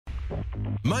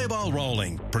Mobile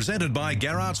Rolling, presented by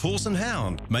Garrard's Horse and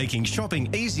Hound, making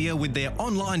shopping easier with their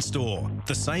online store.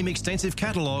 The same extensive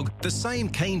catalogue, the same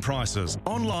keen prices,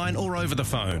 online or over the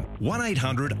phone.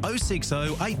 1800 060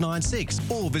 896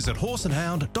 or visit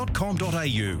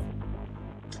horseandhound.com.au.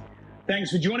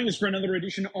 Thanks for joining us for another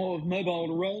edition of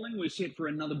Mobile Rolling. We're set for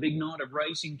another big night of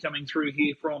racing coming through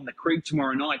here from the Creek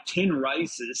tomorrow night. 10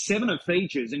 races, 7 are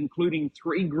features, including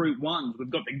 3 Group 1s. We've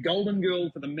got the Golden Girl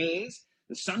for the mares,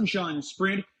 the Sunshine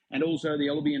Sprint, and also the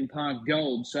Albion Park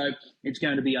Gold. So it's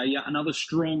going to be another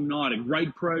strong night, a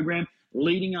great program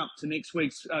leading up to next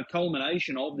week's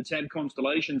culmination of the Tab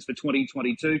Constellations for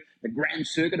 2022. The Grand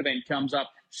Circuit event comes up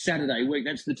Saturday week.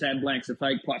 That's the Tab Blacks of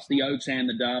Fake, plus the Oaks and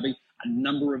the Derby, a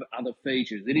number of other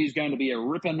features. It is going to be a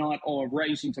ripper night of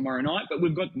racing tomorrow night, but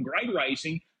we've got great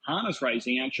racing, harness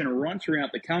racing action right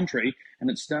throughout the country, and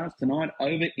it starts tonight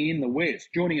over in the West.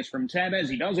 Joining us from Tab, as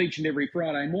he does each and every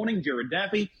Friday morning, Jared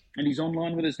Daffy, and he's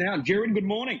online with us now. Jared, good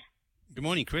morning. Good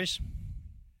morning, Chris.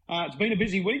 It's been a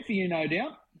busy week for you, no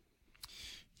doubt.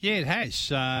 Yeah, it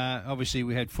has. Obviously,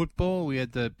 we had football. We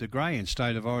had the Grey and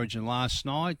State of Origin last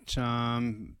night,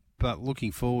 but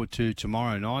looking forward to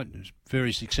tomorrow night. It was a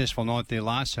very successful night there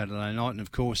last Saturday night, and,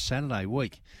 of course, Saturday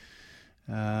week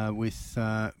with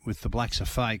the Blacks of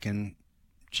Fake. And,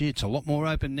 gee, it's a lot more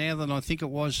open now than I think it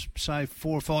was, say,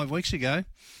 4 or 5 weeks ago.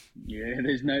 Yeah,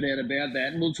 there's no doubt about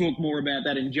that. And we'll talk more about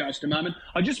that in just a moment.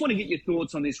 I just want to get your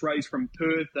thoughts on this race from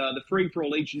Perth. The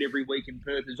free-for-all each and every week in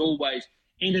Perth is always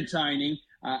entertaining.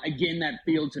 Again, that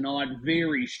field tonight,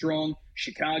 very strong.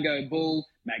 Chicago Bull,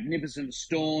 Magnificent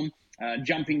Storm,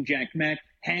 Jumping Jack Mack,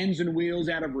 Hands and Wheels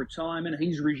out of retirement.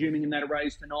 He's resuming in that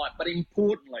race tonight. But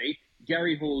importantly,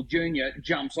 Gary Hall Jr.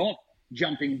 jumps off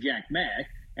Jumping Jack Mack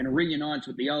and reunites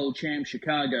with the old champ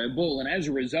Chicago Bull. And as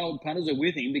a result, punters are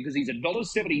with him because he's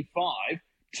 $1.75,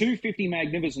 $2.50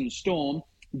 Magnificent Storm,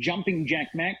 Jumping Jack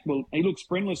Mack. Well, he looks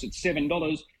springless at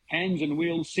 $7, Hands and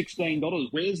Wheels $16.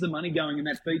 Where's the money going in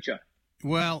that feature?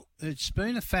 Well, it's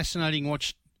been a fascinating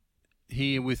watch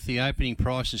here with the opening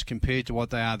prices compared to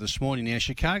what they are this morning. Now,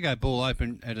 Chicago Bull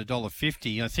opened at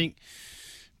 $1.50. I think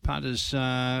punters,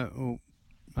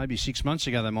 maybe 6 months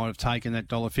ago, they might have taken that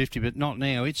 $1.50, but not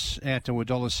now. It's out to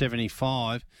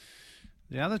 $1.75.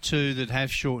 The other two that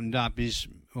have shortened up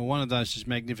one of those is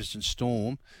Magnificent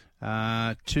Storm,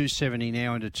 $2.70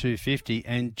 now into $2.50,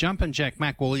 and Jumpin' Jack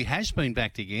Mack. Well, he has been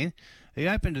backed again. He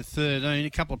opened at 13. A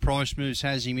couple of price moves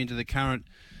has him into the current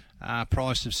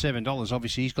price of $7.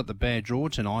 Obviously, he's got the bad draw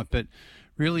tonight, but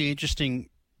really interesting.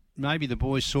 Maybe the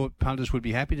boys thought punters would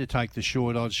be happy to take the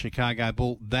short odds Chicago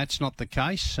Bull. That's not the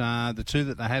case. The two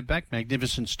that they have back,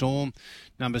 Magnificent Storm,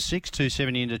 number 6,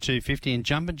 $2.70 into $2.50, and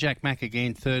Jumpin' Jack Mack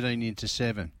again, 13 into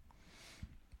 7.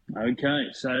 Okay,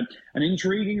 so an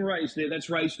intriguing race there. That's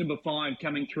race number 5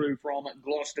 coming through from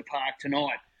Gloucester Park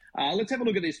tonight. Let's have a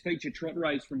look at this feature trot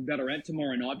race from Ballarat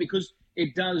tomorrow night, because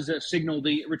it does signal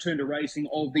the return to racing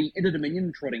of the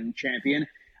Inter-Dominion trotting champion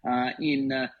in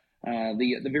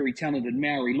the very talented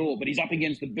Maori Law. But he's up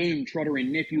against the boom trotter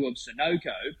in Nephew of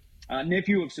Sunoco.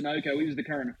 Nephew of Sunoco is the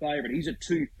current favourite. He's at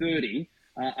 $2.30.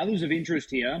 Others of interest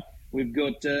here, we've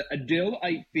got Adele,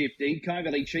 $8.50,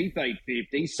 Kyvalley Chief,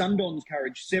 $8.50, Sundon's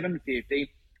Courage, $7.50,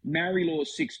 Maori Law,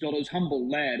 $6, Humble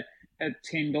Lad at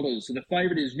 $10. So the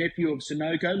favourite is Nephew of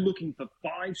Sunoco, looking for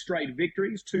 5 straight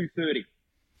victories, $2.30.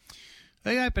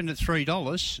 He opened at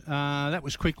 $3. That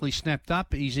was quickly snapped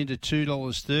up. He's into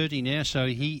 $2.30 now, so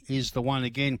he is the one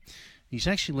again. He's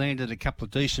actually landed a couple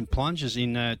of decent plunges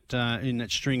in that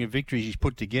string of victories he's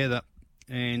put together.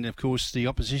 And, of course, the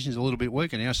opposition's a little bit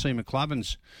weaker now. See,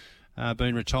 McLubbin's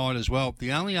been retired as well.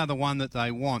 The only other one that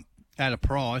they want at a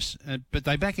price, but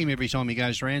they back him every time he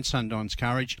goes around, Sundon's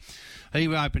Courage. He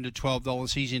opened at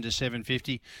 $12. He's into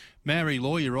 $7.50. Maori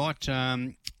Law, you're right,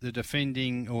 the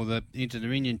defending or the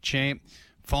Inter-Dominion champ,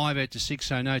 5 out to 6,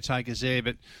 so no takers there.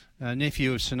 But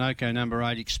Nephew of Sunoco, number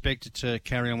 8, expected to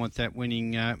carry on with that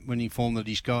winning form that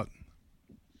he's got.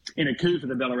 In a coup for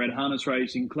the Ballarat Harness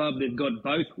Racing Club, they've got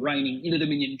both reigning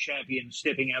Inter-Dominion champions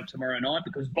stepping out tomorrow night,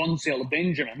 because Bonsell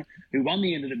Benjamin, who won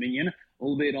the Inter-Dominion,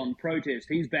 albeit on protest,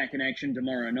 he's back in action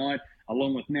tomorrow night,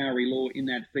 along with Maori Law in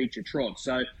that feature trot.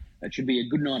 So that should be a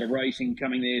good night of racing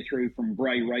coming there through from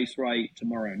Bray Raceway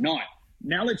tomorrow night.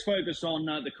 Now let's focus on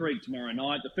the Creek tomorrow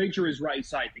night. The feature is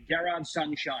race 8, the Garrard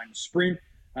Sunshine Sprint.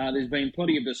 There's been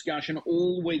plenty of discussion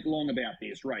all week long about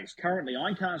this race. Currently,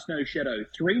 I Cast No Shadow,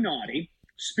 $3.90.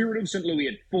 Spirit of St. Louis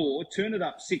at $4, Turn It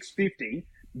Up $6.50,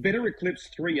 Better Eclipse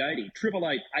 $3.80, Triple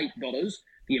Eight $8,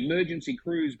 The Emergency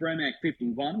Cruise Bromac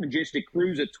 $51, Majestic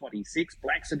Cruise at $26,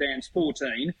 Black Sedans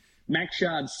 $14, Max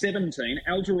Shard $17,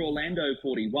 Alta Orlando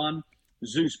 $41,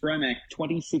 Zeus Bromac,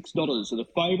 $26. So the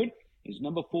favourite is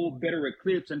number 4, Better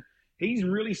Eclipse. And he's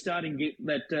really starting to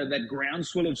get that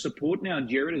groundswell of support now,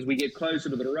 Jared, as we get closer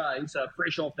to the race,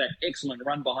 fresh off that excellent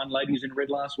run behind Ladies in Red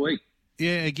last week.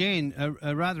 Yeah, again,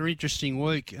 a rather interesting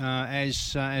week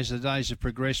as the days have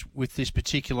progressed with this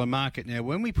particular market. Now,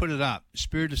 when we put it up,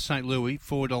 Spirit of St. Louis,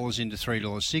 $4 into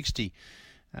 $3.60.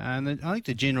 And I think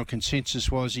the general consensus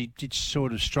was he did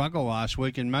sort of struggle last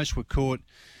week, and most were caught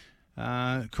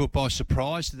by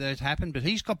surprise that had happened. But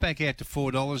he's got back out to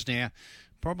 $4 now,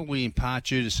 probably in part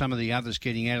due to some of the others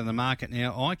getting out of the market.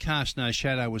 Now, I Cast No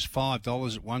Shadow was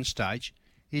 $5 at one stage.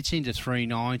 It's into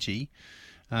 $3.90.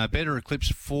 Better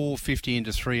Eclipse, $4.50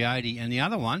 into $3.80. And the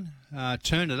other one,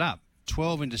 Turned It Up,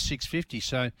 $12 into $6.50.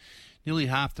 So nearly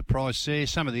half the price there.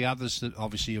 Some of the others that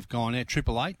obviously have gone out,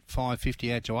 888,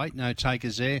 $5.50 out to $8. No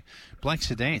takers there. Black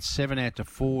Sedan, $7 out to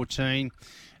 $14.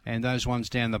 And those ones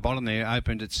down the bottom there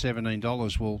opened at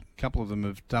 $17. Well, a couple of them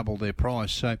have doubled their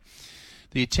price. So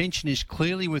the attention is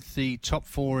clearly with the top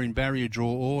 4 in barrier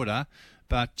draw order.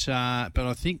 But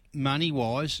I think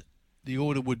money-wise, the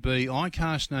order would be I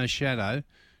Cast No Shadow,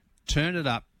 Turn It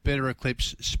Up, Better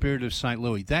Eclipse, Spirit of St.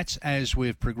 Louis. That's as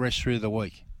we've progressed through the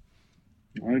week.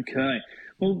 Okay.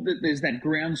 Well, there's that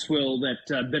groundswell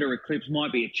that Better Eclipse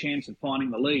might be a chance of finding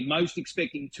the lead. Most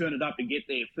expecting Turn It Up to get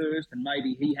there first, and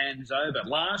maybe he hands over.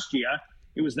 Last year,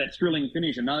 it was that thrilling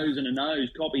finish, a nose and a nose.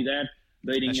 Copy that,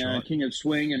 beating right. King of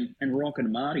Swing and Rocket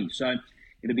and Marty. So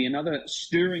it'll be another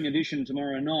stirring edition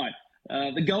tomorrow night.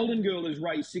 The Golden Girl is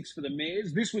race 6 for the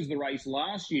mares. This was the race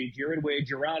last year, Jared, where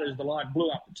Gerardo's Delight blew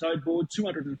up the tote board,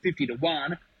 250 to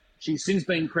 1. She's since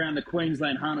been crowned the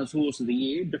Queensland Harness Horse of the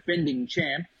Year, defending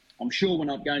champ. I'm sure we're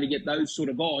not going to get those sort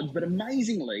of odds, but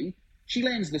amazingly, she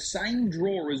lands the same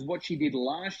draw as what she did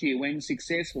last year when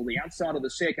successful, the outside of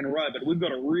the second row. But we've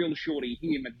got a real shorty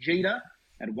here, Majida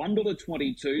at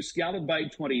 $1.22, Scarlet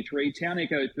Babe 23, Town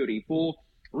Echo 34,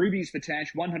 Rubies for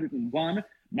Tash 101,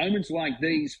 Moments Like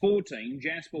These 14,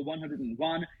 Jasper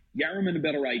 101, Yarraman and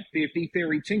Bella 850,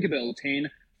 Fairy Tinkerbell 10,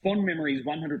 Fond Memories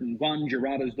 101,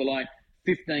 Gerardo's Delight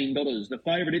 $15. The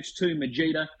favourite, it's 2,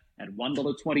 Majida at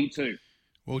 $1.22.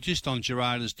 Well, just on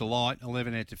Gerardo's Delight,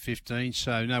 11 out to 15,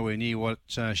 so nowhere near what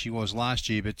she was last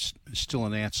year, but still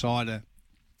an outsider.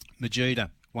 Majida,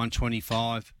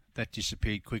 125. That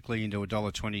disappeared quickly into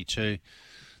 $1.22.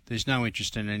 There's no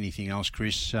interest in anything else,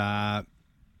 Chris.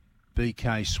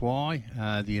 BK Swy,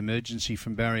 the emergency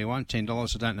from Barrier 1,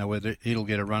 $10. I don't know whether it'll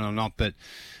get a run or not, but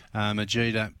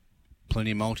Majida,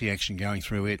 plenty of multi-action going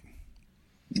through it.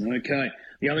 Okay.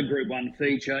 The other Group 1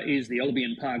 feature is the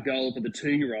Albion Park Gold for the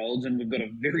 2-year-olds, and we've got a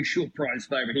very short price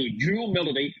favourite here. Jewel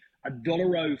Melody,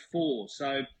 $1.04.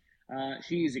 So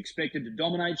she is expected to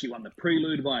dominate. She won the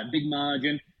Prelude by a big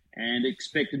margin and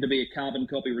expected to be a carbon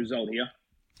copy result here.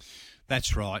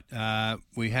 That's right.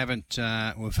 We've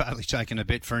hardly taken a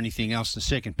bet for anything else. The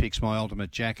second pick's My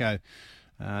Ultimate Jacko,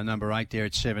 number 8 there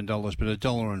at $7, but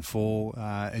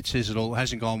 $1.04. It says it all. It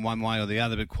hasn't gone one way or the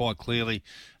other, but quite clearly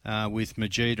with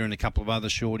Majida and a couple of other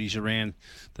shorties around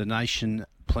the nation,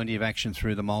 plenty of action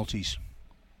through the multis.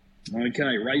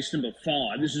 Okay, race number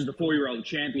 5. This is the 4-year-old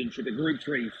championship, a Group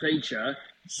 3 feature.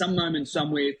 Some Moment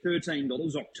Somewhere, $13.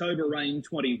 October Rain,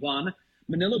 $21.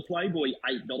 Manila Playboy,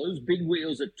 $8. Big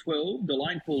Wheels at $12.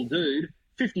 Delightful Dude,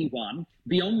 $51.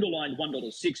 Beyond Delight,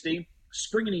 $1.60.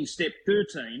 Spring in His Step,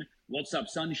 $13. What's Up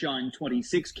Sunshine,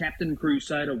 $26. Captain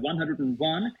Crusader,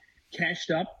 $101.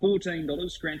 Cashed Up,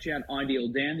 $14. Scratch Out Ideal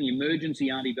Down. The Emergency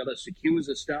Auntie Bella secures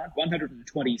a start,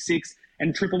 $126.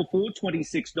 And Triple Four,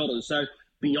 $26. So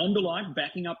Beyond Delight,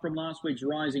 backing up from last week's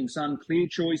Rising Sun. Clear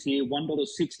choice here,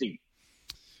 $1.60.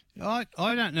 I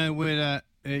don't know whether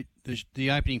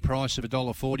the opening price of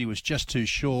 $1.40 was just too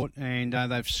short and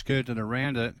they've skirted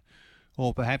around it,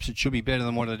 or perhaps it should be better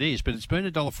than what it is. But it's been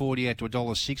 $1.40 out to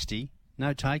 $1.60,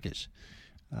 no takers,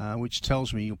 which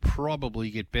tells me you'll probably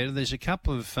get better. There's a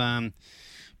couple of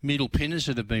middle pinners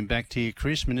that have been backed here,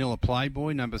 Chris. Manila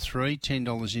Playboy, number 3,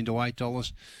 $10 into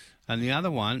 $8. And the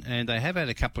other one, and they have had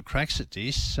a couple of cracks at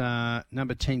this,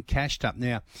 number 10, Cashed Up.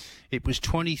 Now, it was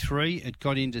 23, it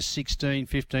got into 16,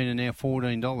 15, and now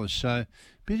 $14. So, a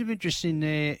bit of interest in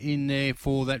there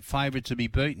for that favourite to be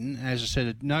beaten. As I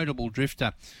said, a notable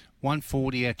drifter,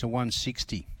 140 out to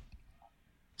 160.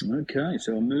 Okay,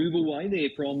 so a move away there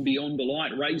from Beyond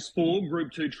Delight. Race 4,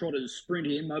 Group 2 Trotters Sprint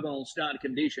here, mobile start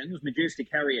conditions. Majestic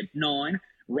Harry at 9.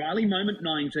 Riley Moment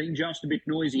 19, Just a Bit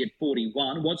Noisy at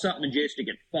 41. What's Up Majestic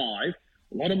at 5.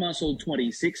 Lot of Muscle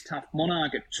 26. Tough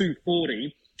Monarch at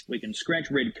 240. We can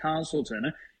scratch Red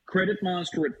Castleton. Credit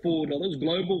Master at $4.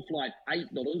 Global Flight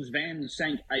 $8. Van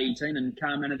Sank 18. And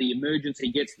Carmana the Emergency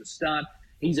gets the start.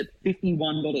 He's at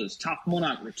 $51. Tough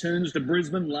Monarch returns to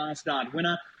Brisbane, last start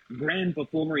winner, grand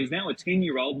performer. He's now a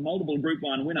 10-year-old, multiple Group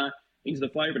 1 winner. He's the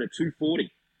favourite at $2.40.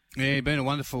 Yeah, been a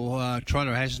wonderful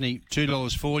trotter, hasn't he?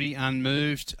 $2.40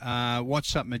 unmoved.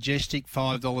 What's Up Majestic,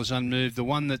 $5 unmoved. The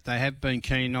one that they have been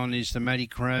keen on is the Matty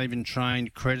Craven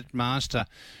trained Credit Master,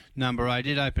 number 8.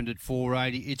 It opened at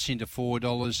 $4.80. It's into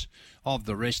 $4. Of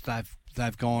the rest,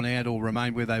 they've gone out or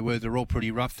remained where they were. They're all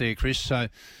pretty rough there, Chris. So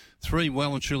 3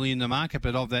 well and truly in the market,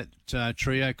 but of that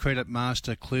trio, Credit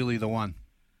Master clearly the one.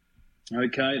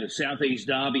 Okay, the Southeast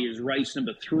Derby is race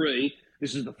number 3.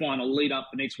 This is the final lead-up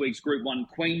for next week's Group 1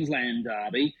 Queensland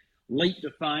Derby. Leap to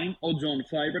Fame, odds-on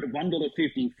favourite at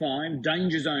 $1.55.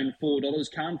 Danger Zone,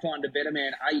 $4. Can't Find a Better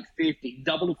Man, $8.50.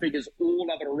 Double figures all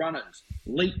other runners.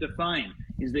 Leap to Fame.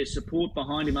 Is there support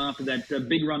behind him after that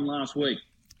big run last week?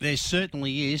 There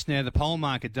certainly is. Now, the pole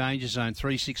market, Danger Zone,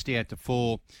 $3.60 out to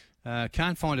 $4.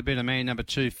 Can't Find a Better Man, number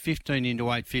 2, 15 into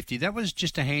 $8.50. That was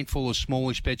just a handful of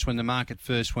smallish bets when the market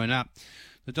first went up.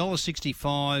 The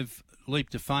 $1.65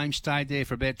 Leap to Fame stayed there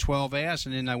for about 12 hours,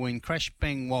 and then they went crash,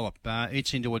 bang, wallop.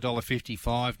 It's into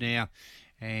 $1.55 now,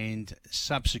 and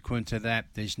subsequent to that,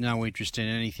 there's no interest in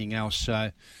anything else.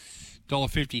 So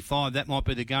 $1.55, that might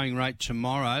be the going rate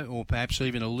tomorrow, or perhaps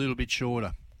even a little bit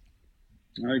shorter.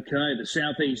 Okay, the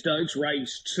Southeast Oaks,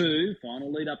 race 2.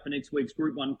 Final lead up for next week's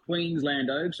Group 1 Queensland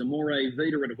Oaks. Amore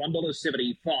Vita at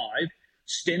 $1.75.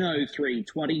 Steno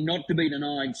 $3.20. Not to be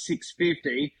denied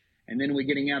 $6.50. And then we're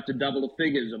getting out to double the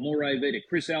figures. Amore Vita.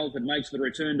 Chris Alford makes the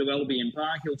return to Albion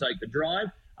Park. He'll take the drive.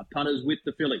 A punter's with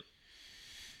the filly.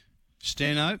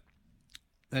 Steno,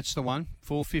 that's the one.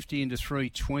 $4.50 into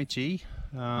 $3.20.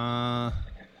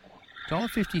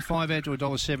 $1.55 out to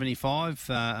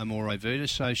 $1.75, Amore Vita.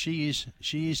 So she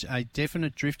is a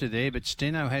definite drifter there, but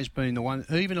Steno has been the one.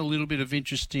 Even a little bit of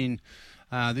interest in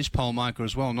this pole marker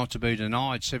as well, not to be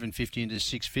denied, $7.50 into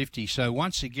 $6.50. So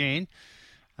once again,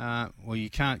 well, you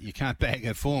can't bag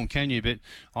her form, can you? But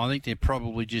I think they're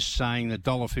probably just saying the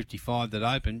 $1.55 that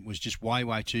opened was just way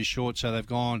too short, so they've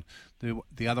gone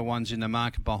the other ones in the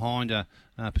market behind her,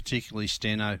 particularly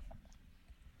Steno.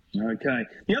 Okay.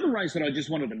 The other race that I just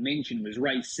wanted to mention was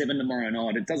race 7 tomorrow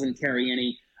night. It doesn't carry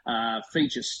any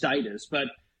feature status, but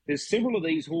there's several of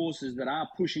these horses that are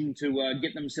pushing to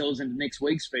get themselves into next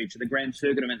week's feature, the Grand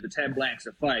Circuit event, the Tab Blacks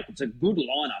are fake. It's a good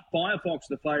lineup. Firefox,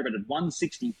 the favourite at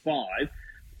 $1.65.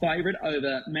 Favourite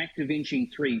over Mac Da Vinci,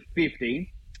 $3.50.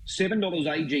 $7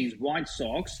 AG's White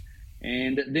Sox.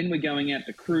 And then we're going out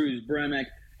to Cruise Bromac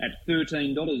at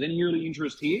 $13. Any early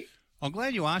interest here? I'm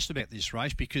glad you asked about this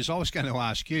race because I was going to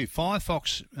ask you.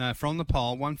 Firefox from the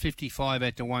pole, $1.55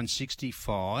 out to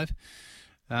 $1.65.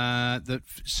 The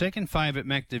second favourite,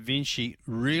 Mac Da Vinci,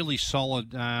 really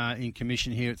solid in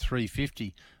commission here at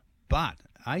 $3.50. But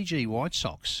AG White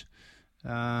Sox,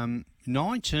 19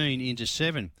 into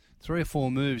 7. 3 or 4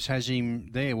 moves has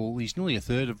him there. Well, he's nearly a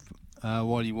third of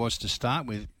what he was to start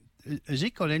with. Has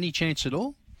it got any chance at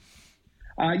all?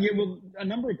 Yeah, well, a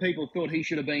number of people thought he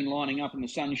should have been lining up in the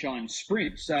Sunshine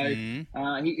Sprint. So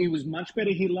he was much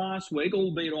better here last week,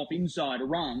 albeit off inside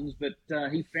runs, but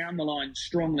he found the line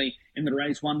strongly in the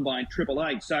race won by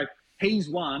 888. So he's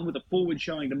won with a forward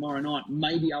showing tomorrow night,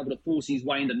 may be able to force his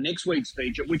way into next week's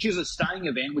feature, which is a staying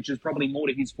event, which is probably more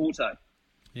to his forte.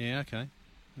 Yeah, okay,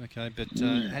 but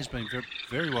has been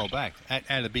very well backed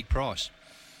at a big price.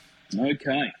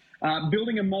 Okay.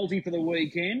 Building a multi for the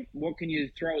weekend, what can you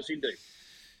throw us into?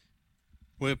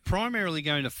 We're primarily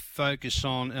going to focus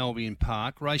on Albion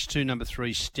Park. Race 2, number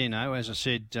 3, Steno. As I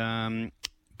said,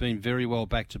 been very well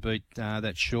back to beat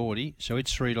that shorty, so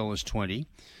it's $3.20.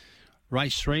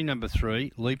 Race 3, number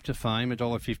 3, Leap to Fame,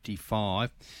 $1.55.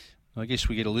 I guess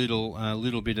we get a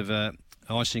little bit of a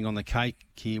icing on the cake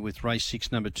here with race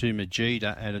 6, number 2,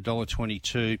 Majida at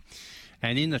 $1.22.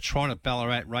 And in the trot at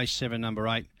Ballarat, race 7, number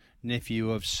 8, Nephew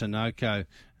of Sunoco,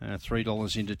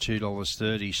 $3 into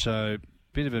 $2.30. So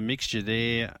bit of a mixture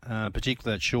there,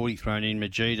 particularly that shorty thrown in,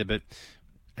 Majida, but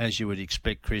as you would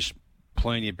expect, Chris,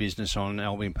 plenty of business on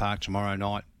Albion Park tomorrow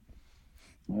night.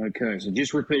 Okay, so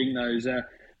just repeating those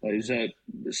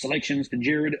selections to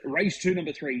Jared. Race 2,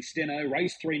 number 3, Steno.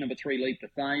 Race 3, number 3, Leap to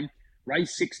Fame.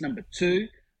 Race 6, number 2,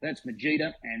 that's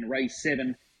Majida. And race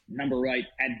 7, number 8,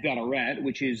 at Ballarat,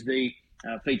 which is the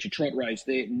feature trot race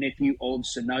there, Nephew of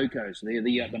Sunoco. So they're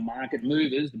the market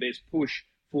movers, the best push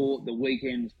for the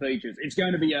weekend's features. It's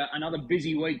going to be another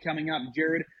busy week coming up,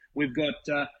 Jared. We've got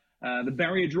the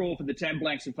barrier draw for the Tab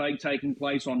Blacks of Fake taking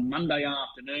place on Monday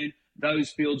afternoon.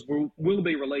 Those fields will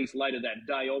be released later that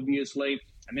day, obviously.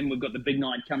 And then we've got the big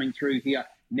night coming through here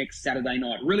next Saturday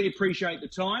night. Really appreciate the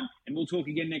time, and we'll talk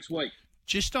again next week.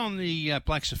 Just on the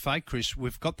Blacks of Fate, Chris,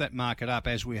 we've got that market up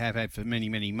as we have had for many,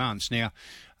 many months. Now,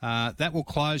 that will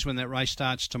close when that race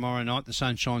starts tomorrow night, the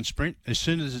Sunshine Sprint. As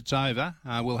soon as it's over,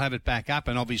 we'll have it back up,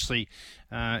 and obviously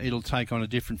it'll take on a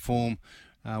different form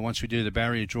once we do the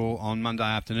barrier draw on Monday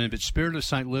afternoon. But Spirit of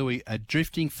St. Louis, a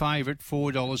drifting favourite,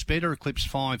 $4. Better Eclipse,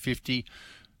 $5.50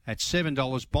 at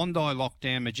 $7. Bondi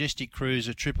Lockdown, Majestic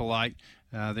Cruiser, $888,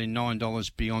 then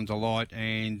 $9 Beyond Delight,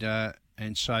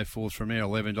 and so forth from there,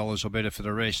 $11 or better for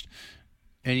the rest.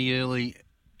 Any early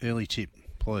tip,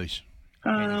 please?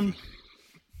 I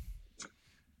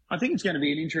think it's going to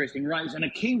be an interesting race, and a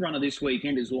key runner this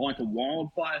weekend is Like a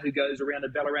Wildfire, who goes around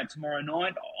at Ballarat tomorrow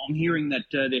night. I'm hearing that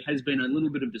there has been a little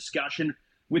bit of discussion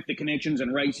with the connections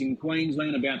and Racing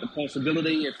Queensland about the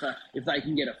possibility if they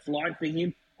can get a flight for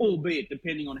him, albeit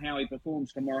depending on how he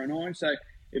performs tomorrow night. So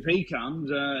if he comes,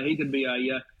 he could be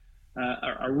a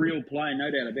real player, no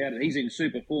doubt about it. He's in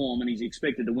super form and he's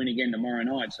expected to win again tomorrow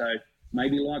night. So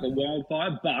maybe Like a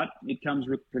Wildfire, but it comes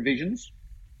with provisions.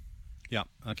 Yeah,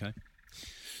 okay.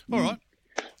 All right.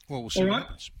 Well, we'll see what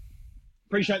happens.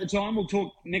 Appreciate the time. We'll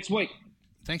talk next week.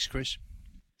 Thanks, Chris.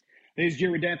 There's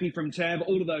Jerry Daffy from Tab.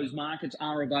 All of those markets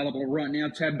are available right now,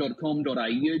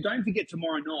 tab.com.au. Don't forget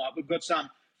tomorrow night, we've got some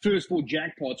first four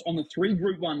jackpots on the 3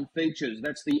 Group 1 features.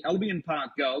 That's the Albion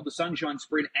Park Gold, the Sunshine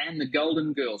Sprint, and the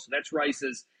Golden Girls. So that's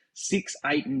races 6,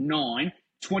 8, and 9.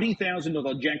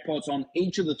 $20,000 jackpots on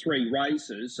each of the 3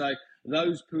 races. So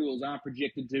those pools are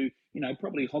projected to,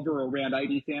 probably hover around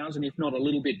 80,000, if not a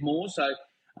little bit more. So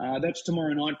that's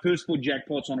tomorrow night. First four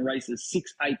jackpots on races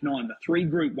 6, 8, 9, the 3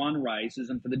 Group 1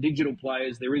 races. And for the digital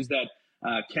players, there is that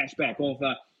cashback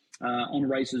offer on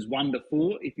races 1 to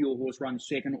 4 if your horse runs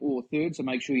second or third. So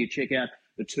make sure you check out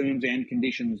the terms and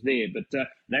conditions there. But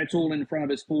that's all in front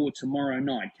of us for tomorrow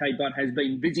night. Kate Butt has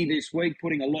been busy this week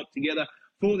putting a lot together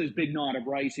for this big night of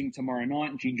racing tomorrow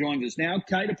night, and she joins us now.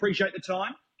 Kate, appreciate the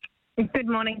time. Good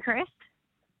morning, Chris.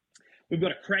 We've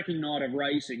got a cracking night of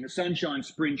racing. The Sunshine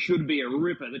Sprint should be a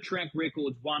ripper. The track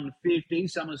record's 150.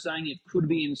 Some are saying it could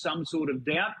be in some sort of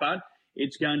doubt, but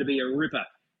it's going to be a ripper.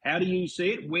 How do you see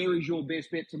it? Where is your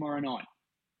best bet tomorrow night?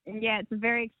 Yeah, it's a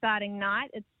very exciting night.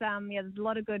 It's there's a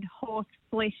lot of good horse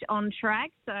flesh on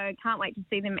track, so can't wait to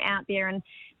see them out there, and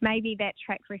maybe that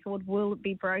track record will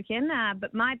be broken.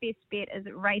 But my best bet is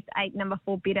race 8, number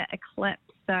 4, Better Eclipse.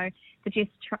 So the Jess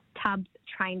Tubbs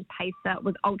trained pacer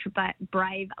was ultra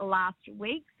brave last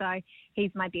week, so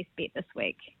he's my best bet this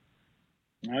week.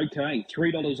 Okay,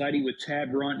 $3.80 with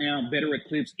Tab right now. Better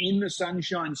Eclipse in the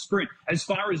Sunshine Sprint. As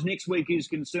far as next week is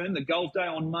concerned, the Golf Day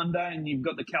on Monday, and you've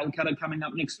got the Calcutta coming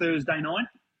up next Thursday night.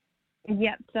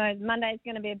 Yep, so Monday's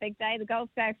going to be a big day. The Golf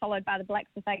Day followed by the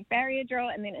Blacks of Fate barrier draw,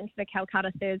 and then into the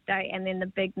Calcutta Thursday, and then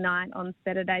the big night on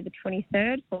Saturday the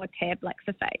 23rd for Tab Blacks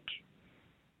of Fate.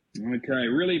 Okay,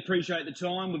 really appreciate the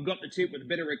time. We've got the tip with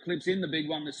Better Eclipse in the big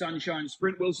one, the Sunshine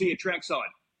Sprint. We'll see you trackside.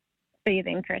 See you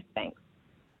then, Chris. Thanks.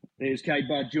 There's Kate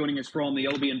Budd joining us from the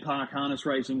Albion Park Harness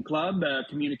Racing Club,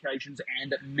 Communications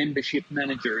and Membership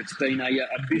Manager. It's been a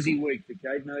busy week for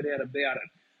Kate, no doubt about it.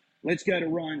 Let's go to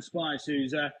Ryan Spice,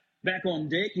 who's back on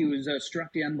deck. He was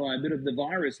struck down by a bit of the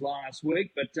virus last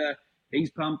week, but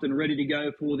he's pumped and ready to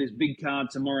go for this big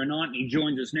card tomorrow night, and he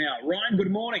joins us now. Ryan,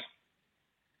 good morning.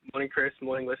 Morning, Chris.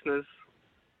 Morning, listeners.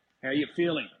 How are you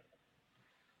feeling?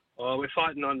 Oh, we're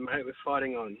fighting on, mate. We're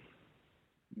fighting on.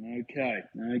 Okay.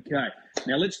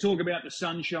 Now let's talk about the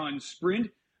Sunshine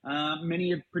Sprint.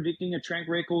 Many are predicting a track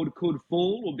record could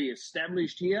fall or be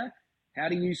established here. How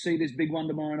do you see this big one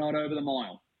tomorrow night over the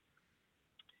mile?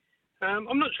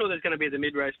 I'm not sure there's going to be the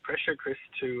mid-race pressure, Chris,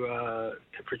 to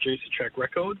produce a track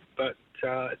record, but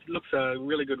it looks a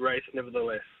really good race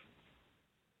nevertheless.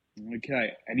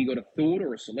 Okay. Have you got a thought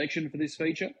or a selection for this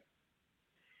feature?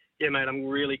 Yeah, mate, I'm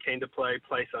really keen to play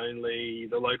place only,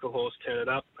 the local horse Turn It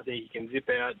Up. I think he can zip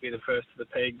out, be the first to the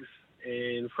pegs,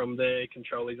 and from there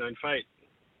control his own fate.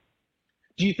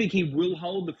 Do you think he will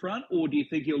hold the front, or do you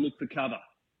think he'll look for cover?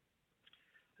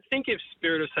 I think if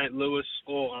Spirit of St. Louis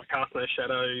or Cast No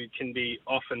Shadow can be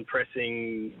off and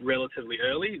pressing relatively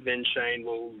early, then Shane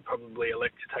will probably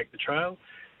elect to take the trail.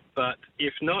 But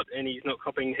if not, and he's not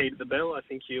copying heat at the bell, I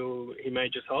think he may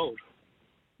just hold.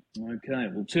 Okay,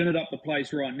 we'll turn it up the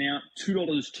place right now.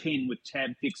 $2.10 with Tab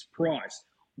fixed price.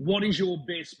 What is your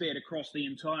best bet across the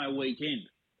entire weekend?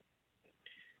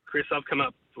 Chris, I've come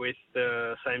up with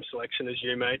the same selection as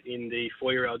you, mate, in the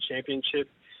 4-year-old championship.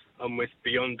 I'm with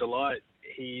Beyond Delight.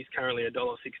 He's currently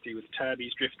 $1.60 with Tab.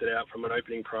 He's drifted out from an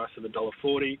opening price of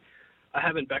 $1.40. I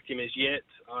haven't backed him as yet.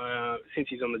 Since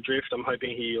he's on the drift, I'm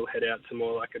hoping he'll head out to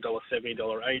more like $1.70,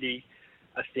 $1.80.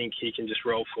 I think he can just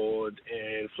roll forward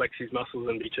and flex his muscles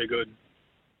and be too good.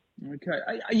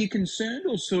 Okay. Are you concerned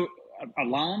or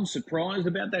alarmed, surprised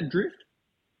about that drift?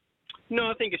 No,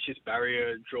 I think it's just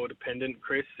barrier draw dependent,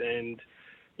 Chris, and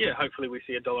yeah, hopefully we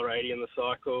see $1.80 in the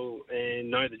cycle. And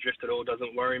no, the drift at all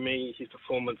doesn't worry me. His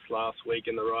performance last week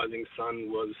in the Rising Sun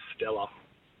was stellar.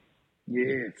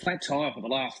 Yeah, flat tyre for the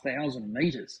last 1,000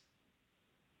 metres.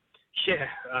 Yeah,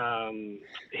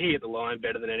 he hit the line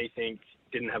better than anything.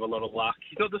 Didn't have a lot of luck.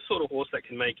 He's not the sort of horse that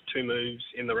can make two moves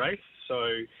in the race. So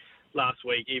last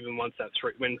week, even once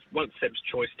Seb's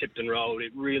Choice tipped and rolled,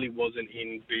 it really wasn't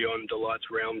in Beyond Delight's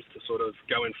realms to sort of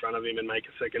go in front of him and make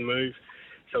a second move.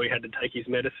 So he had to take his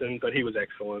medicine, but he was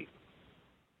excellent.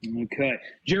 Okay.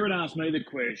 Jared asked me the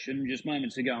question just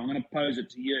moments ago. I'm going to pose it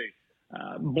to you.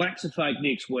 Blacks are fake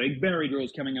next week. Barrier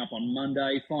draw's coming up on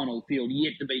Monday. Final field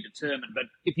yet to be determined. But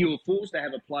if you were forced to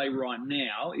have a play right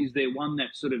now, is there one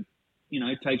that sort of,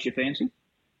 takes your fancy?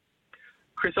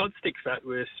 Chris, I'd stick fat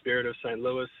with Spirit of St.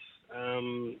 Louis.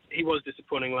 He was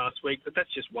disappointing last week, but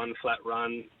that's just one flat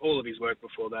run. All of his work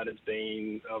before that has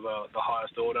been of the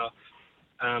highest order.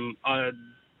 I'd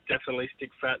definitely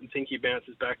stick fat and think he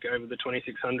bounces back over the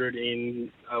 2,600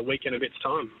 in a week and a bit's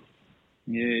time.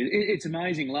 Yeah, it's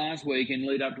amazing. Last week, in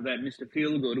lead up to that Mr.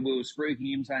 Feelgood, we were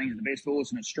spruiking him, saying he's the best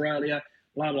horse in Australia,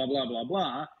 blah, blah, blah, blah,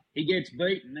 blah. He gets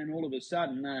beaten, and all of a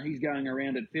sudden, he's going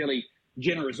around at fairly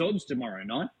generous odds tomorrow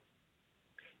night.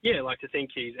 Yeah, I like to think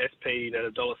he's SP'd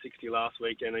at $1.60 last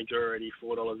week, and he drew already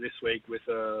 $4 this week with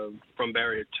from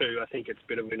barrier 2. I think it's a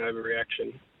bit of an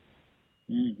overreaction.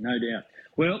 No doubt.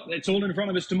 Well, it's all in front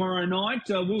of us tomorrow night.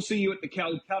 We'll see you at the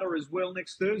Calcutta as well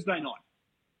next Thursday night.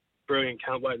 Brilliant.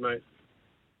 Can't wait, mate.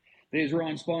 There's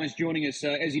Ryan Spice joining us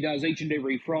as he does each and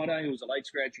every Friday. He was a late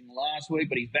scratching last week,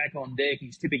 but he's back on deck.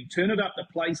 He's tipping Turn It Up to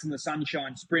place in the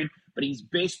Sunshine Sprint, but his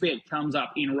best bet comes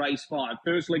up in race 5.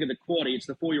 First leg of the quaddie, it's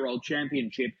the 4-year-old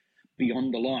championship,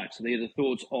 Beyond Delight. So they're the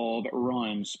thoughts of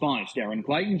Ryan Spice. Darren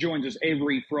Clayton joins us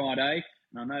every Friday,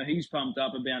 and I know he's pumped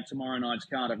up about tomorrow night's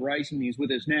card of racing. He's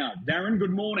with us now. Darren,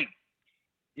 good morning.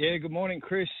 Yeah, good morning,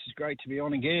 Chris. It's great to be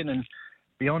on again. And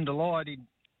Beyond Delight,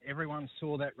 everyone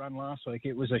saw that run last week.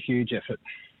 It was a huge effort.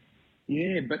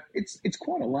 Yeah, but it's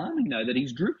quite alarming, though, that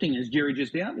he's drifting, as Jerry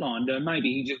just outlined.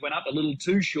 Maybe he just went up a little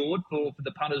too short for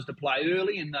the punters to play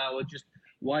early, and they were just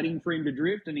waiting for him to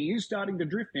drift, and he is starting to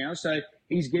drift now, so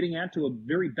he's getting out to a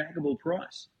very backable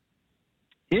price.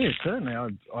 Yeah, certainly.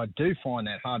 I do find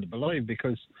that hard to believe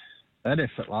because that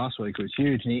effort last week was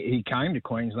huge. And he came to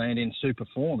Queensland in super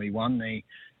form. He won the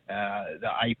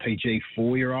APG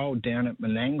 4-year-old down at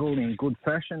Menangle in good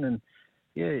fashion. And,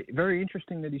 yeah, very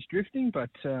interesting that he's drifting, but,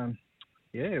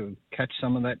 we'll catch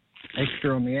some of that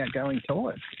extra on the outgoing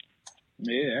tide.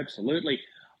 Yeah, absolutely.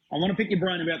 I want to pick your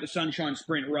brain about the Sunshine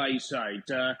Sprint race 8.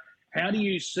 How do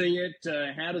you see it?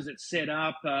 How does it set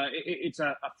up? It's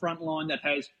a front line that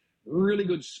has really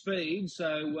good speed,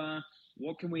 so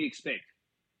what can we expect?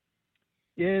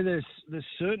 Yeah, there's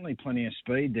certainly plenty of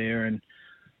speed there, and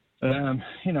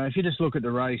if you just look at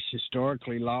the race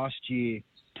historically, last year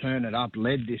Turn It Up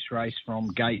led this race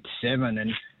from gate 7,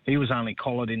 and he was only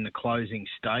collared in the closing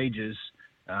stages.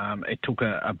 It took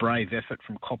a brave effort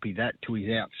from Copy That to his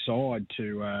outside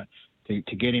to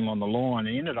get him on the line.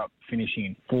 He ended up finishing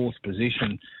in 4th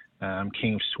position.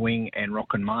 King of Swing and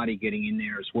Rockin' Marty getting in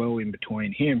there as well in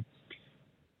between him.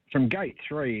 From gate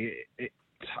 3, it's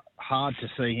hard to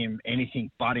see him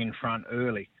anything but in front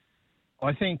early.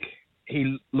 I think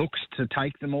he looks to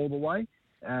take them all the way.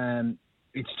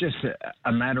 It's just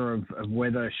a matter of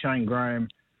whether Shane Graham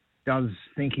does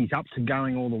think he's up to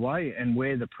going all the way and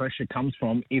where the pressure comes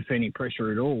from, if any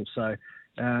pressure at all. So,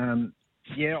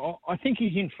 I think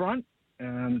he's in front.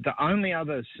 The only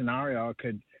other scenario I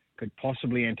could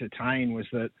possibly entertain was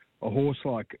that a horse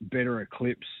like Better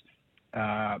Eclipse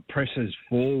presses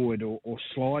forward or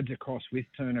slides across with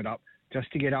Turn It Up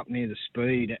just to get up near the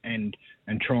speed and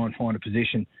try and find a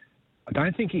position. I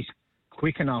don't think he's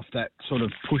quick enough, that sort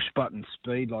of push-button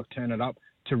speed like Turn It Up,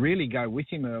 to really go with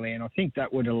him early, and I think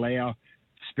that would allow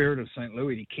Spirit of St.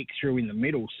 Louis to kick through in the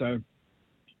middle. So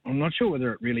I'm not sure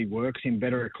whether it really works in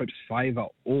Better Eclipse's favour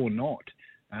or not.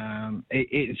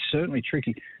 It's certainly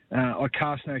tricky. I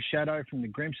Cast No Shadow from the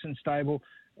Grimson stable.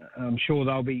 I'm sure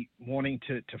they'll be wanting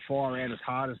to fire out as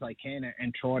hard as they can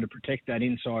and try to protect that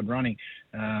inside running.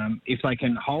 If they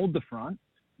can hold the front,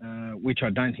 which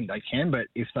I don't think they can, but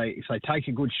if they take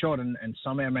a good shot and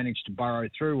somehow manage to burrow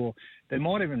through, or there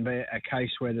might even be a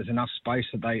case where there's enough space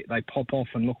that they pop off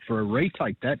and look for a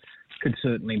retake, that could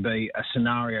certainly be a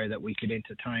scenario that we could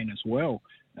entertain as well.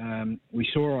 We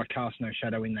saw I Cast No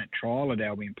Shadow in that trial at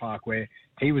Albion Park where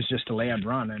he was just allowed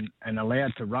run and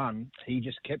allowed to run. He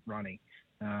just kept running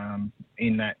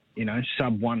in that,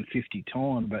 sub 150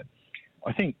 time. But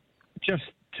I think just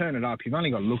turn it up. You've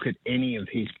only got to look at any of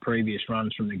his previous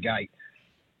runs from the gate.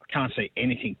 I can't see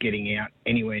anything getting out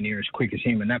anywhere near as quick as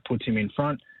him, and that puts him in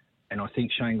front. And I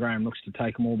think Shane Graham looks to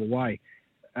take them all the way.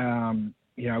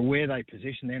 Where they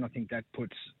position then, I think that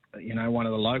puts, one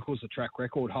of the locals, the track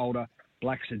record holder,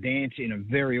 Black Sedance, in a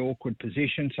very awkward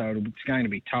position, so it's going to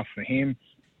be tough for him.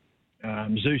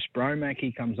 Zeus Bromack,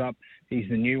 he comes up. He's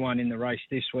the new one in the race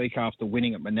this week after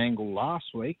winning at Menangle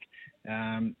last week.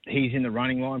 He's in the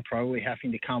running line, probably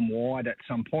having to come wide at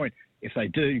some point. If they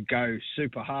do go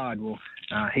super hard,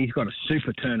 he's got a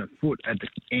super turn of foot at the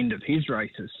end of his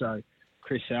races. So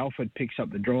Chris Alford picks up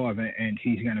the drive and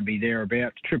he's going to be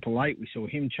thereabouts. 888, we saw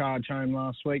him charge home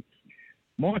last week.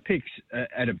 My pick's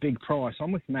at a big price.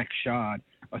 I'm with Max Shard.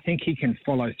 I think he can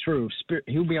follow through.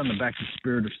 He'll be on the back of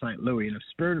Spirit of St. Louis, and if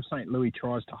Spirit of St. Louis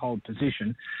tries to hold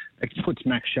position, it puts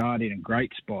Max Shard in a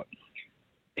great spot.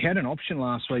 He had an option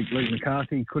last week. Luke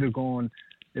McCarthy could have gone.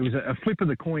 There was a flip of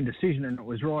the coin decision, and it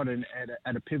was right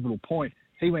at a pivotal point.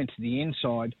 He went to the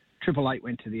inside. 888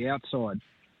 went to the outside.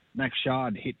 Max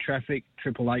Shard hit traffic.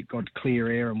 888 got clear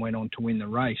air and went on to win the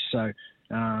race. So,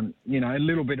 a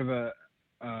little bit of a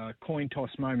coin toss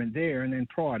moment there, and then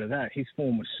prior to that, his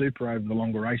form was super over the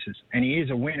longer races, and he is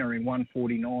a winner in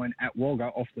 149 at Wagga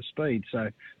off the speed. So,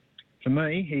 for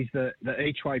me, he's the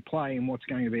each-way play in what's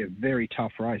going to be a very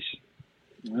tough race.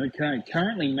 Okay,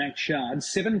 currently Max Shard,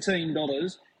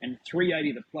 $17 and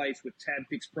 $3.80 the place with tab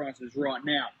fixed prices right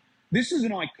now. This is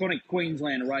an iconic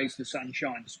Queensland race, the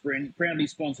Sunshine Sprint, proudly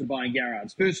sponsored by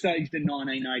Garrards. First staged in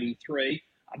 1983.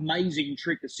 Amazing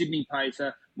trick. The Sydney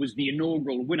Pacer was the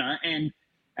inaugural winner, and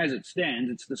as it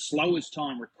stands, it's the slowest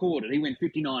time recorded. He went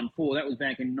 59.4. That was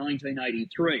back in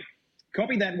 1983.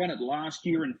 Copy that one at last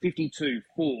year in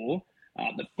 52.4.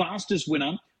 The fastest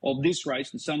winner of this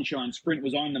race, the Sunshine Sprint,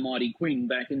 was I'm the Mighty Queen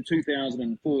back in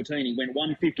 2014. He went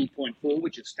 150.4,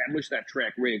 which established that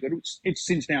track record. It's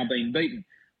since now been beaten.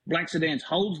 Black Sedance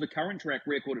holds the current track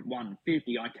record at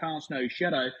 150. I Cast No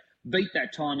Shadow beat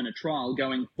that time in a trial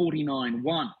going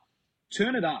 49.1.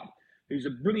 Turn It Up, who's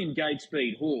a brilliant gate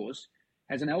speed horse,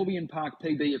 has an Albion Park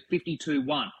PB of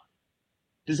 52.1.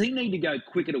 Does he need to go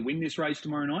quicker to win this race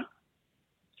tomorrow night?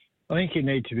 I think you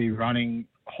need to be running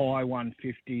high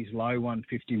 150s, low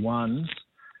 151s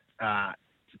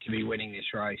to be winning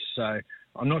this race. So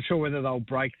I'm not sure whether they'll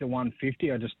break the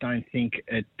 150. I just don't think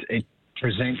it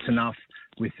presents enough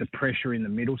with the pressure in the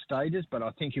middle stages, but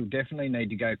I think you'll definitely need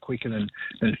to go quicker than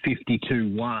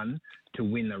 52.1 to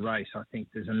win the race. I think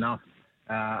there's enough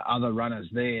other runners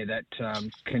there that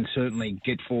can certainly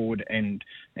get forward and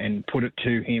put it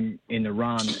to him in the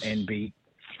run and be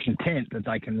content that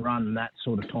they can run that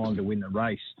sort of time to win the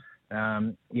race.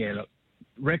 Look,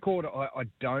 record I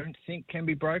don't think can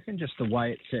be broken, just the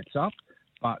way it sets up,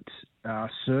 but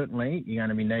certainly you're going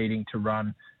to be needing to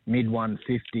run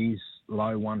mid-150s,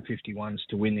 low 151s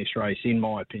to win this race, in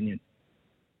my opinion.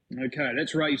 Okay,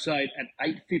 that's race 8 at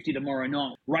 8:50 tomorrow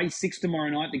night. Race 6 tomorrow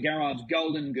night, the Garrard's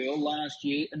Golden Girl. Last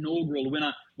year, inaugural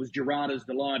winner was Gerarda's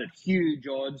Delight at huge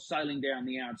odds, sailing down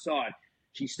the outside.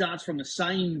 She starts from the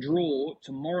same draw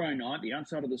tomorrow night, the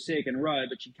outside of the second row,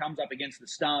 but she comes up against the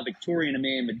star Victorian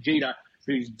mare Majida,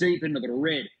 who's deep into the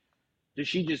red. Does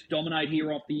she just dominate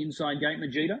here off the inside gate,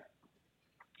 Majida?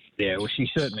 Yeah, well, she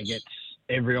certainly gets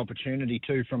every opportunity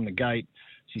to from the gate.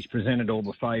 She's presented all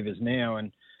the favours now,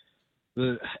 and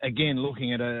again,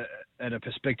 looking at a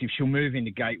perspective, she'll move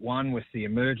into gate 1 with the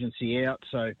emergency out,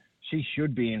 so she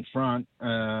should be in front.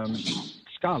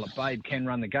 Scarlet Babe can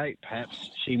run the gate.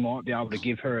 Perhaps she might be able to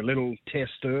give her a little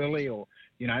test early, or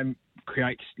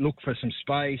look for some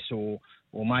space, or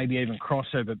maybe even cross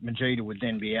her. But Majida would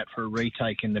then be out for a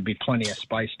retake, and there'd be plenty of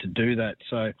space to do that.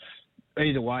 So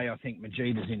either way, I think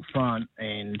Majida's in front,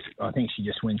 and I think she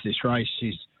just wins this race.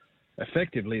 She's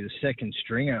effectively the second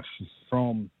stringer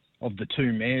of the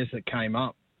two mares that came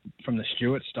up from the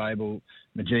Stewart stable.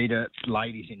 Majida,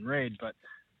 ladies in red, but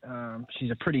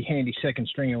she's a pretty handy second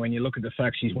stringer when you look at the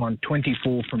fact she's won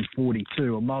 24 from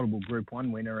 42, a multiple Group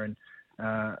 1 winner,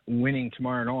 and winning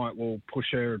tomorrow night will push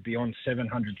her beyond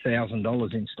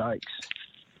 $700,000 in stakes.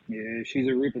 Yeah, she's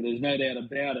a ripper. There's no doubt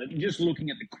about it. And just looking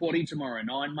at the quaddie tomorrow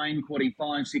night, main quaddie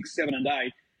 5, 6, 7 and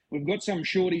 8, we've got some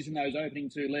shorties in those opening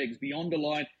two legs, Beyond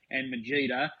Delight and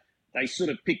Majida. They sort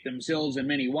of pick themselves in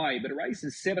many ways, but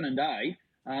races 7 and 8,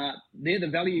 they're the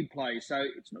value play, so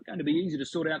it's not going to be easy to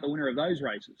sort out the winner of those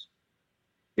races.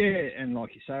 Yeah, and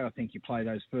like you say, I think you play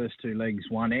those first two legs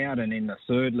one out, and in the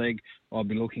third leg, I'll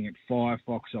be looking at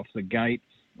Firefox off the gate.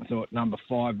 I thought number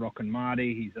 5, Rock and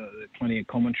Marty, he's plenty of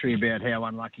commentary about how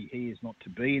unlucky he is not to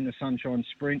be in the Sunshine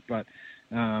Sprint, but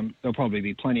there'll probably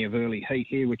be plenty of early heat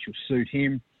here, which will suit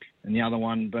him. And the other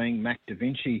one being Mac Da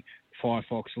Vinci,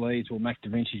 Firefox leads, well, Mac Da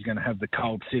Vinci's going to have the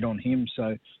cold sit on him,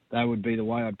 so that would be the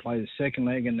way I'd play the second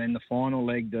leg. And then the final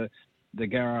leg, the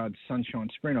Garrard Sunshine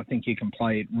Sprint, I think you can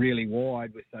play it really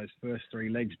wide with those first three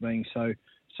legs being so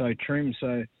trim.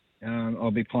 So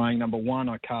I'll be playing number 1,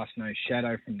 I Cast No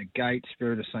Shadow from the gate.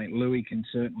 Spirit of St. Louis can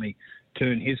certainly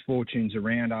turn his fortunes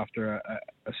around after a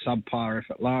subpar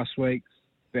effort last week.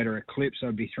 Better Eclipse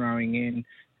I'd be throwing in.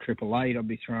 888 I'd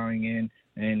be throwing in.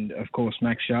 And, of course,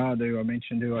 Max Shard, who I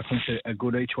mentioned, who I think is a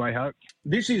good each-way hope.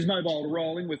 This is Mobile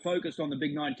Rolling. We're focused on the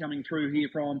big night coming through here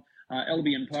from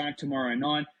Albion Park tomorrow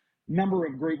night. Number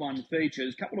of Group 1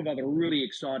 features, a couple of other really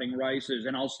exciting races.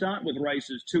 And I'll start with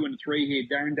races 2 and 3 here.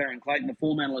 Darren Clayton, the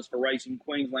form analyst for Racing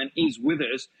Queensland, is with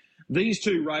us. These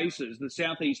two races, the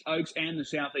Southeast Oaks and the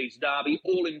Southeast Derby,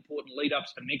 all important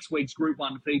lead-ups for next week's Group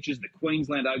 1 features, the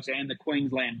Queensland Oaks and the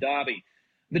Queensland Derby.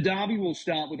 The Derby will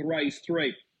start with race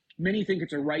 3. Many think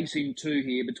it's a race in 2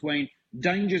 here between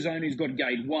Danger Zone, who's got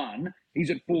gate 1. He's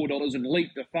at $4, and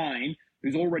Leap to Fame,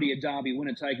 who's already a Derby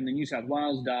winner, taking the New South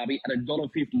Wales Derby at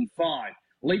 $1.55.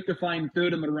 Leap to Fame,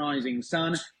 third in the Rising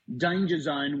Sun. Danger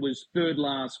Zone was third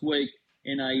last week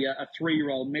in a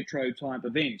 3-year-old Metro-type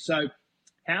event. So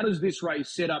how does this race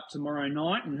set up tomorrow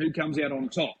night, and who comes out on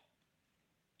top?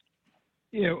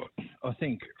 Yeah, I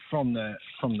think from the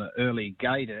early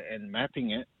gate and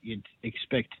mapping it, you'd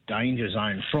expect Danger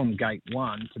Zone from gate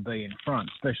 1 to be in front,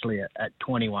 especially at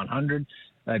 2100.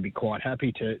 They'd be quite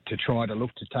happy to try to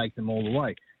look to take them all the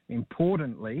way.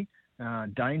 Importantly,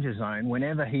 Danger Zone,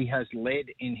 whenever he has led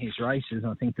in his races,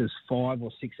 I think there's 5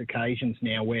 or 6 occasions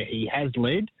now where he has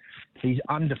led, he's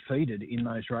undefeated in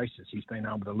those races. He's been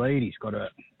able to lead. He's got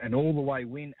an all-the-way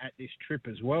win at this trip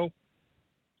as well.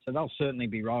 So they'll certainly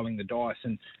be rolling the dice.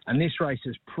 And this race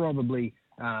is probably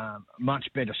much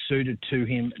better suited to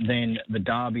him than the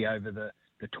Derby over the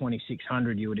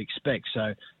 2600 you would expect.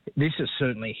 So this is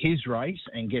certainly his race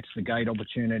and gets the gate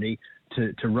opportunity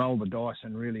to roll the dice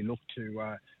and really look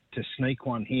to sneak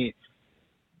one here.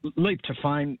 Leap to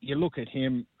Fame, you look at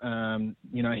him,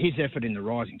 his effort in the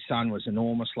Rising Sun was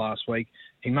enormous last week.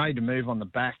 He made a move on the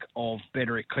back of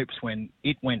Better Eclipse when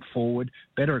it went forward.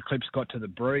 Better Eclipse got to the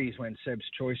breeze when Seb's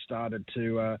Choice started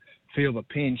to feel the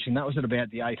pinch, and that was at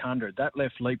about the 800. That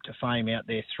left Leap to Fame out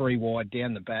there 3 wide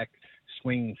down the back,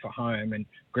 swinging for home, and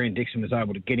Grant Dixon was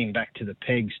able to get him back to the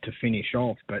pegs to finish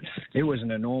off. But it was an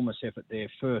enormous effort there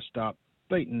first up,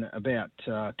 beaten about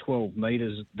 12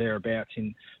 metres thereabouts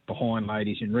in behind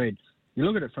Ladies in Red. You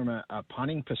look at it from a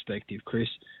punting perspective, Chris,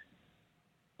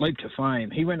 Leap to Fame,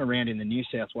 he went around in the New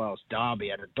South Wales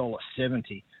Derby at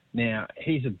 $1.70. Now,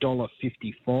 he's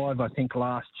 $1.55, I think,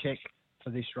 last check for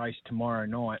this race tomorrow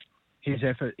night. His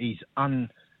effort, he's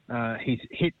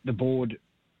hit the board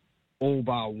all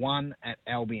bar one at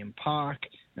Albion Park.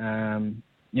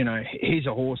 He's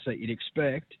a horse that you'd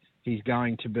expect he's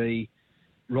going to be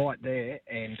right there,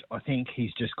 and I think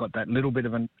he's just got that little bit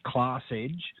of a class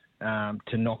edge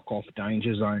to knock off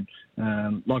Danger Zone.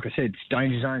 Like I said, it's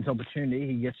Danger Zone's opportunity.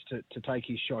 He gets to take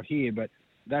his shot here, but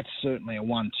that's certainly a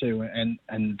 1-2,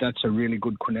 and that's a really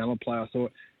good Quinella play. I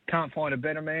thought, can't find a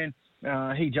better man.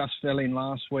 He just fell in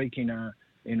last week in a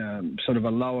sort of a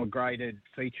lower graded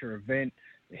feature event.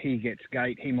 He gets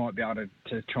gate. He might be able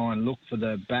to try and look for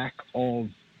the back of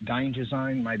Danger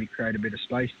Zone, maybe create a bit of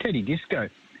space. Teddy Disco,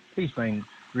 he's been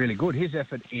really good. His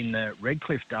effort in the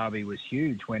Redcliffe Derby was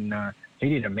huge when he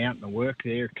did a mountain of work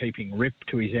there, keeping Rip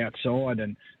to his outside,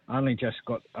 and only just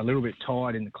got a little bit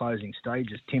tired in the closing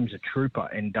stages. Tim's a trooper,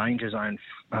 and Danger Zone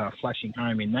flashing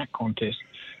home in that contest.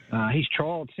 He's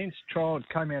trialled since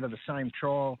came out of the same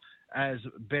trial as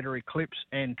Better Eclipse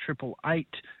and 888,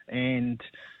 and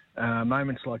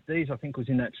Moments Like These, I think, was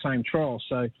in that same trial.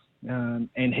 So, and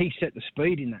he set the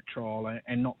speed in that trial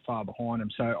and not far behind him.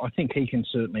 So I think he can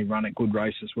certainly run a good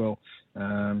race as well.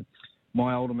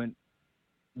 My ultimate,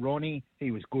 Ronnie,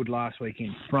 he was good last week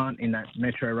in front in that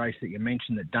Metro race that you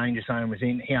mentioned that Danger Zone was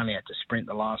in. He only had to sprint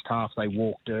the last half. They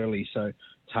walked early, so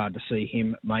it's hard to see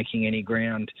him making any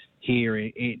ground here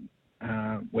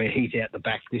where he's out the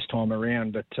back this time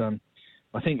around. But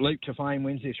I think Leap to Fame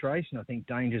wins this race, and I think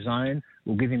Danger Zone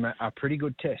will give him a pretty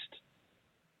good test.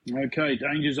 Okay,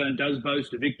 Danger Zone does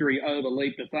boast a victory over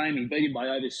Leap to Fame. He beat him by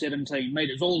over 17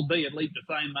 metres, albeit Leap to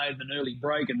Fame made an early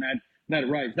break in that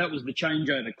race. That was the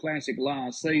Changeover Classic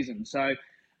last season. So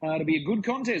it'll be a good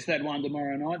contest, that one,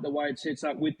 tomorrow night, the way it sets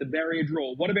up with the barrier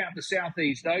draw. What about the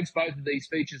Southeast Oaks? Both of these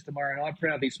features tomorrow night,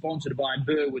 proudly sponsored by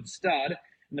Burwood Stud.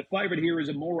 And the favourite here is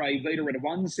a Moray Vita at a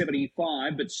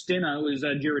 175, but Steno, as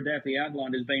Gerard Daffy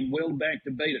outlined, has been well back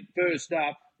to beat it. First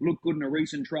up, looked good in a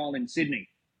recent trial in Sydney.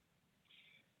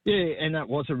 Yeah, and that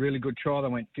was a really good trial. They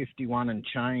went 51 and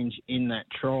change in that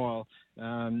trial.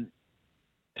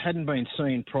 hadn't been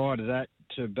seen prior to that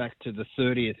to back to the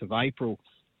 30th of April.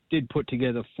 Did put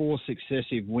together 4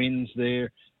 successive wins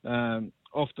there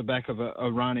off the back of a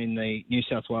run in the New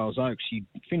South Wales Oaks. She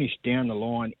finished down the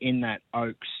line in that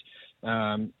Oaks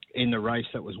in the race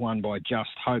that was won by Just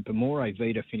Hope. Amore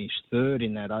Vita finished third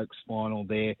in that Oaks final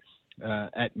there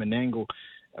at Menangle.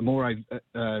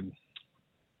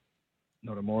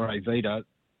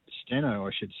 Steno,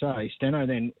 I should say. Steno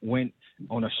then went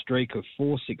on a streak of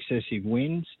 4 successive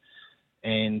wins,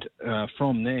 and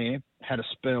from there had a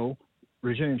spell.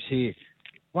 Resumes here.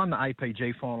 Won the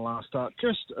APG final last start.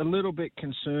 Just a little bit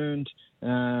concerned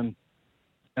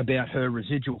about her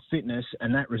residual fitness,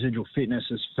 and that residual fitness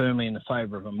is firmly in the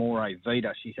favour of Amore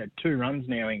Vita. She's had 2 runs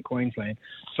now in Queensland.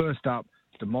 First up,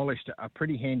 demolished a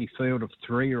pretty handy field of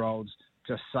 3-year-olds,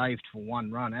 just saved for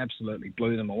 1 run, absolutely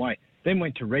blew them away. Then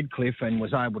went to Redcliffe and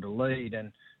was able to lead,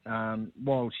 and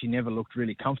while she never looked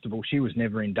really comfortable, she was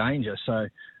never in danger. So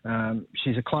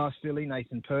she's a class filly.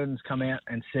 Nathan Purden's come out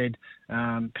and said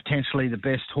potentially the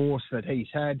best horse that he's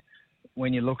had.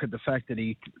 When you look at the fact that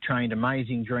he trained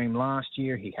Amazing Dream last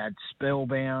year, he had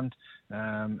Spellbound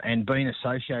and been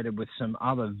associated with some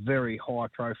other very high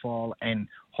profile and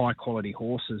high quality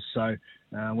horses. So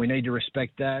we need to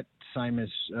respect that, same as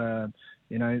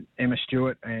Emma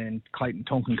Stewart and Clayton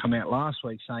Tonkin come out last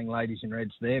week saying Ladies in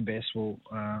Red's their best. Well,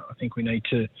 I think we need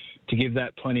to give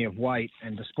that plenty of weight.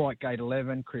 And despite Gate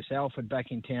 11, Chris Alford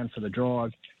back in town for the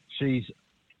drive, she's,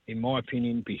 in my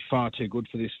opinion, be far too good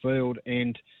for this field.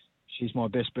 And she's my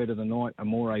best bet of the night,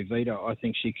 Amore Vita. I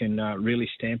think she can really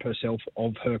stamp herself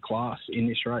of her class in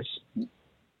this race.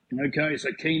 Okay,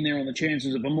 so keen there on the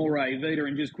chances of Amore Vita.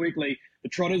 And just quickly, the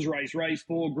Trotters race, race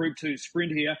 4, Group 2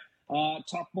 sprint here.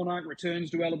 Tough Monarch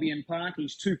returns to Albion Park.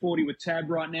 He's 240 with Tab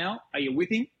right now. Are you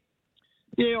with him?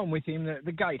 Yeah, I'm with him.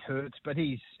 The gate hurts, but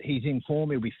he's in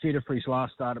form. He'll be fitter for his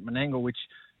last start at Menangle, which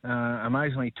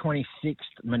amazingly 26th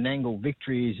Menangle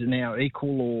victory is now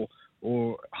equal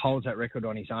or holds that record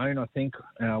on his own, I think,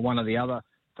 one or the other,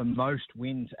 for most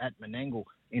wins at Menangle.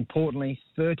 Importantly,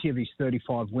 30 of his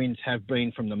 35 wins have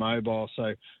been from the mobile,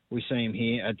 so we see him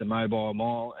here at the Mobile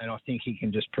Mile, and I think he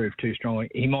can just prove too strongly.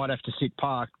 He might have to sit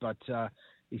parked, but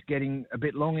he's getting a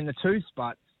bit long in the tooth,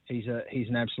 but he's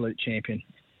an absolute champion.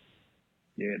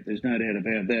 Yeah, there's no doubt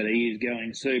about that. He is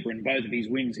going super, and both of his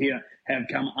wins here have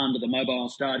come under the mobile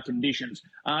start conditions.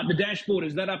 The dashboard,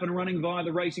 is that up and running via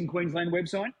the Racing Queensland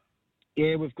website?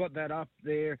 Yeah, we've got that up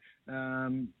there.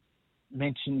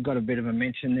 Got a bit of a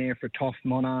mention there for Tough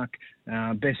Monarch.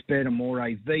 Best bet,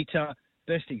 Amore Vita.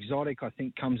 Best Exotic, I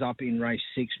think, comes up in race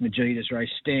 6, Majita's race.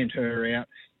 Stand her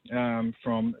out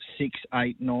from 6,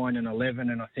 8, 9 and 11,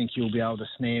 and I think you'll be able to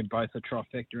snare both a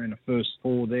trifecta and a first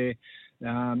 4 there.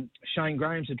 Shane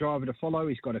Graham's the driver to follow.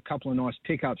 He's got a couple of nice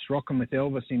pickups. Rockin' with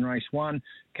Elvis in race 1.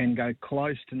 Can go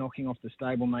close to knocking off the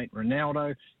stablemate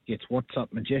Ronaldo. Gets What's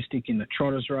Up Majestic in the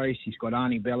Trotters race. He's got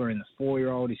Arnie Bella in the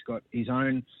 4-year-old. He's got his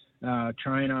own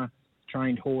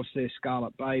trained horse there,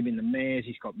 Scarlet Babe in the mares.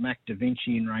 He's got Mac Da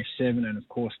Vinci in race 7 and, of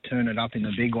course, Turn It Up in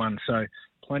the big one. So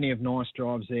plenty of nice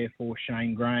drives there for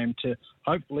Shane Graham to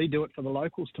hopefully do it for the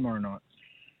locals tomorrow night.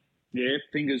 Yeah,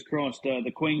 fingers crossed.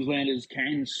 The Queenslanders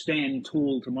can stand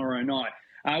tall tomorrow night.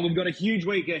 We've got a huge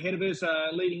week ahead of us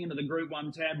leading into the Group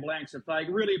 1 Tab Blanks of Fake.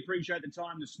 Really appreciate the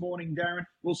time this morning, Darren.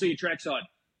 We'll see you trackside.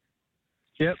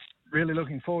 Yep, really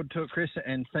looking forward to it, Chris,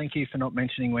 and thank you for not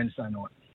mentioning Wednesday night.